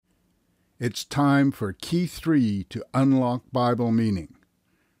It's time for Key 3 to unlock Bible meaning.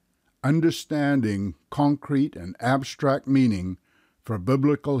 Understanding concrete and abstract meaning for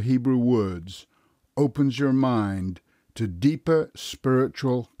biblical Hebrew words opens your mind to deeper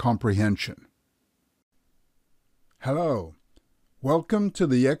spiritual comprehension. Hello, welcome to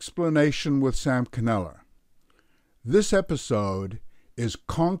the Explanation with Sam Canella. This episode is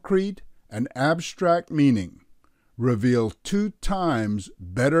Concrete and Abstract Meaning Reveal 2 times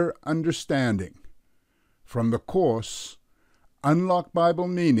Better Understanding, from the course Unlock Bible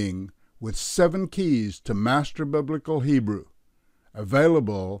Meaning with 7 Keys to Master Biblical Hebrew,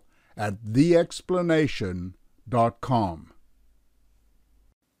 available at theexplanation.com.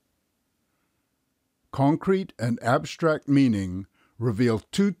 Concrete and abstract meaning reveal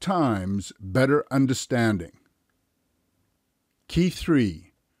 2 times better understanding. Key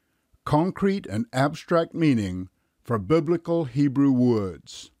 3. Concrete and abstract meaning for biblical Hebrew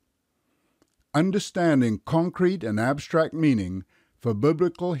words. Understanding concrete and abstract meaning for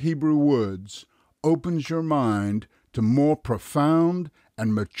biblical Hebrew words opens your mind to more profound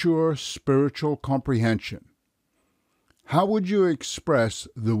and mature spiritual comprehension. How would you express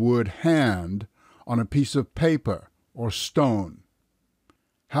the word hand on a piece of paper or stone?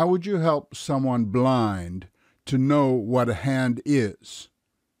 How would you help someone blind to know what a hand is?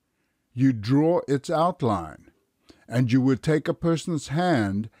 You draw its outline, and you would take a person's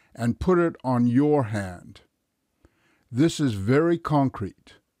hand and put it on your hand. This is very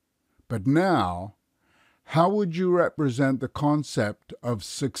concrete. But now, how would you represent the concept of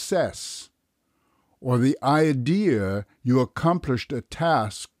success, or the idea you accomplished a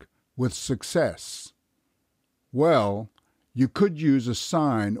task with success? Well, you could use a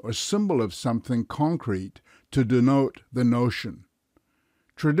sign or symbol of something concrete to denote the notion.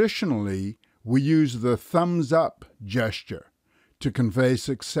 Traditionally, we use the thumbs up gesture to convey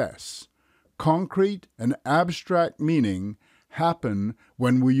success. Concrete and abstract meaning happen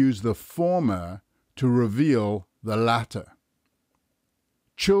when we use the former to reveal the latter.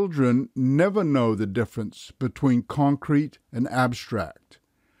 Children never know the difference between concrete and abstract.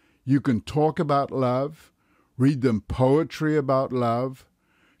 You can talk about love, read them poetry about love,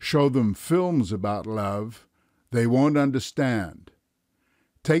 show them films about love. They won't understand.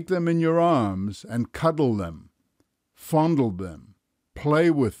 Take them in your arms and cuddle them, fondle them, play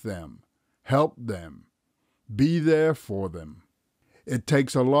with them, help them, be there for them. It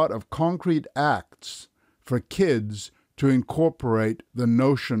takes a lot of concrete acts for kids to incorporate the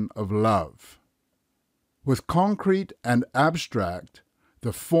notion of love. With concrete and abstract,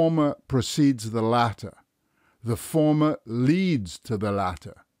 the former precedes the latter. The former leads to the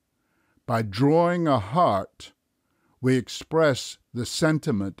latter. By drawing a heart, we express the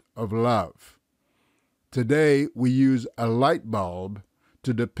sentiment of love. Today, we use a light bulb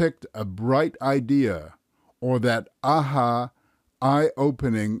to depict a bright idea or that aha,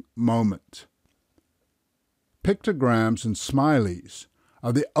 eye-opening moment. Pictograms and smileys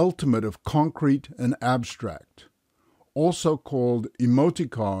are the ultimate of concrete and abstract, also called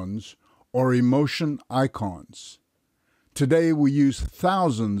emoticons or emotion icons. Today we use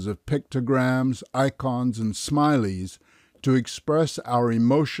thousands of pictograms, icons, and smileys to express our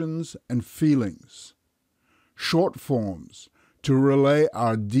emotions and feelings. Short forms to relay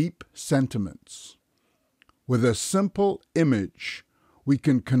our deep sentiments. With a simple image, we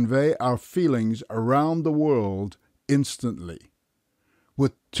can convey our feelings around the world instantly.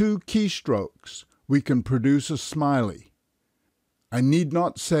 With 2 keystrokes, we can produce a smiley. I need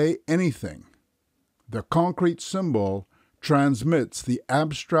not say anything. The concrete symbol transmits the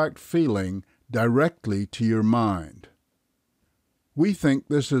abstract feeling directly to your mind. We think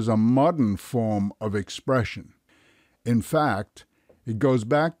this is a modern form of expression. In fact, it goes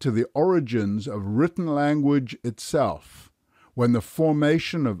back to the origins of written language itself, when the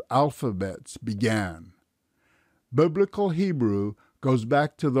formation of alphabets began. Biblical Hebrew goes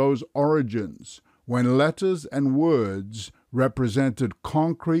back to those origins when letters and words represented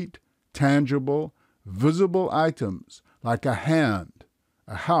concrete, tangible, visible items like a hand,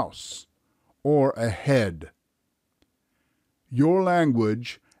 a house, or a head. Your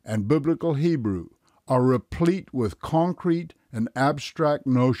language and biblical Hebrew are replete with concrete and abstract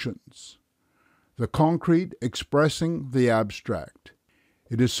notions, the concrete expressing the abstract.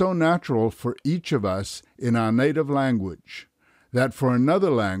 It is so natural for each of us in our native language that for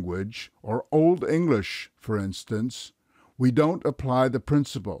another language, or Old English, for instance, we don't apply the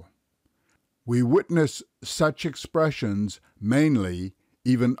principle. We witness such expressions mainly,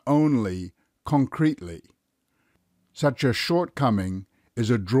 even only, concretely. Such a shortcoming is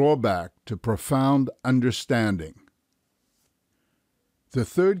a drawback to profound understanding. The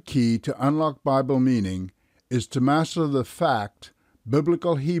third key to unlock Bible meaning is to master the fact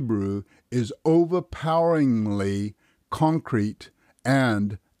Biblical Hebrew is overpoweringly concrete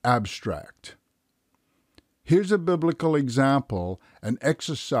and abstract. Here's a biblical example, an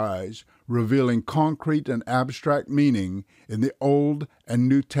exercise revealing concrete and abstract meaning in the Old and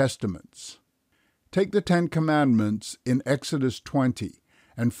New Testaments. Take the Ten Commandments in Exodus 20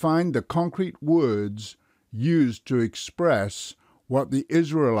 and find the concrete words used to express what the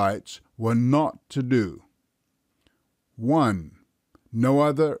Israelites were not to do. 1. No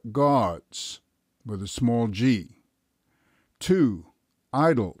other gods, with a small g. 2.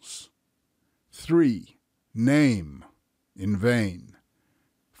 Idols. 3. Name, in vain.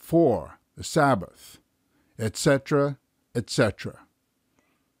 4. The Sabbath, etc., etc.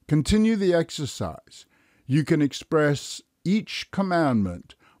 Continue the exercise. You can express each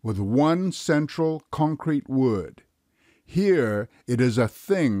commandment with one central concrete word. Here it is a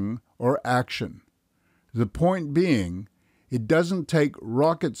thing or action. The point being, it doesn't take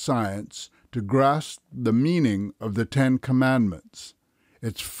rocket science to grasp the meaning of the Ten Commandments.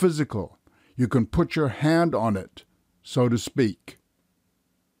 It's physical. You can put your hand on it, so to speak.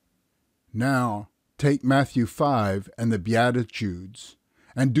 Now, take Matthew 5 and the Beatitudes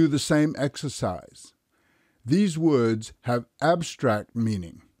and do the same exercise. These words have abstract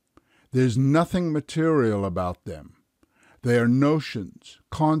meaning. There's nothing material about them. They are notions,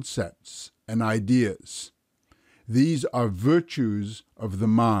 concepts, and ideas. These are virtues of the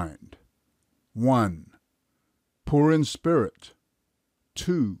mind. 1. Poor in spirit.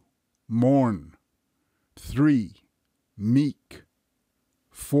 2. Mourn. 3. Meek.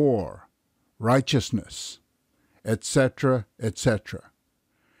 4. Righteousness, etc., etc.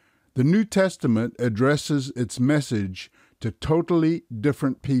 The New Testament addresses its message to totally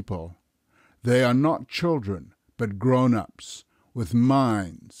different people. They are not children, but grown-ups, with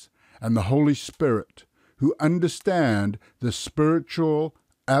minds, and the Holy Spirit, who understand the spiritual,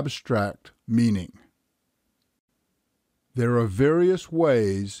 abstract meaning. There are various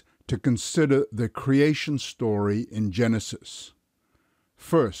ways to consider the creation story in Genesis.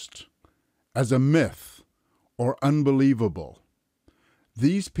 First, as a myth or unbelievable.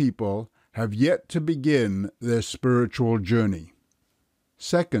 These people have yet to begin their spiritual journey.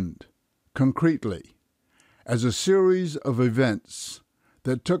 Second, concretely, as a series of events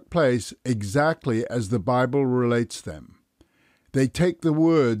that took place exactly as the Bible relates them. They take the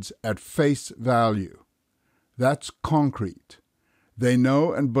words at face value. That's concrete. They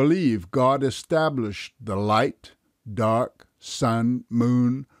know and believe God established the light, dark, sun,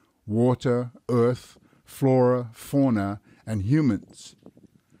 moon, water, earth, flora, fauna, and humans.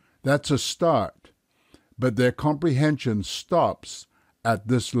 That's a start, but their comprehension stops at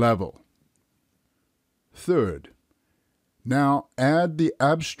this level. Third, now add the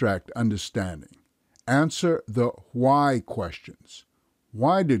abstract understanding. Answer the why questions.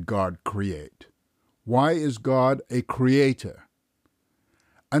 Why did God create? Why is God a creator?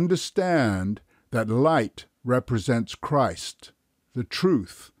 Understand that light represents Christ, the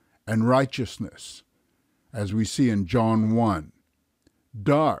truth, and righteousness, as we see in John 1.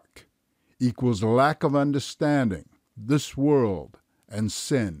 Dark equals lack of understanding, this world, and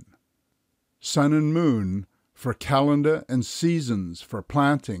sin. Sun and moon for calendar and seasons for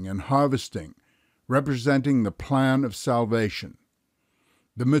planting and harvesting, representing the plan of salvation.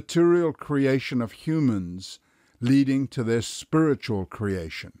 The material creation of humans leading to their spiritual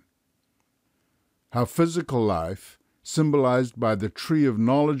creation. How physical life, symbolized by the tree of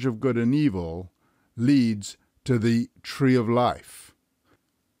knowledge of good and evil, leads to the tree of life.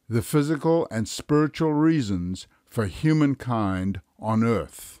 The physical and spiritual reasons for humankind on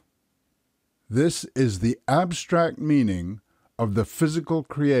earth. This is the abstract meaning of the physical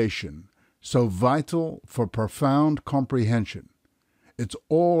creation, so vital for profound comprehension. It's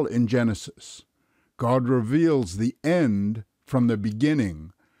all in Genesis. God reveals the end from the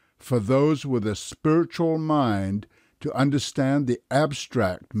beginning for those with a spiritual mind to understand the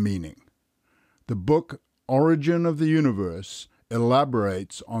abstract meaning. The book Origin of the Universe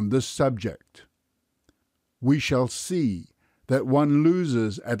elaborates on this subject. We shall see that one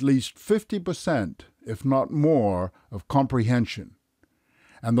loses at least 50%, if not more, of comprehension.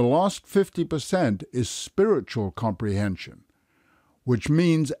 And the lost 50% is spiritual comprehension, which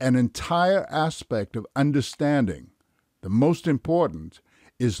means an entire aspect of understanding, the most important,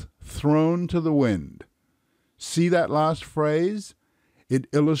 is thrown to the wind. See that last phrase? It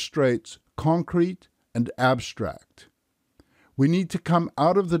illustrates concrete and abstract. We need to come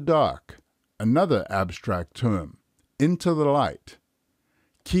out of the dark, another abstract term, into the light.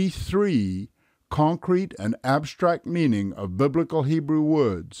 Key 3, concrete and abstract meaning of biblical Hebrew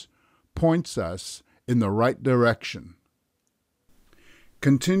words points us in the right direction.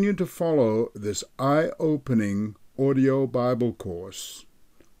 Continue to follow this eye-opening audio Bible course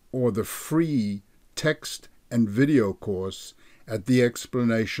or the free text and video course at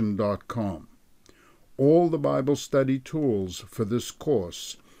theexplanation.com. All the Bible study tools for this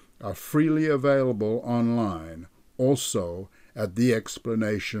course are freely available online, also at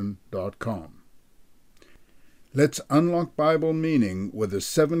theexplanation.com. Let's unlock Bible meaning with the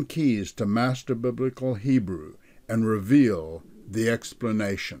 7 keys to master biblical Hebrew and reveal the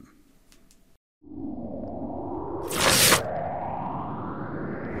explanation.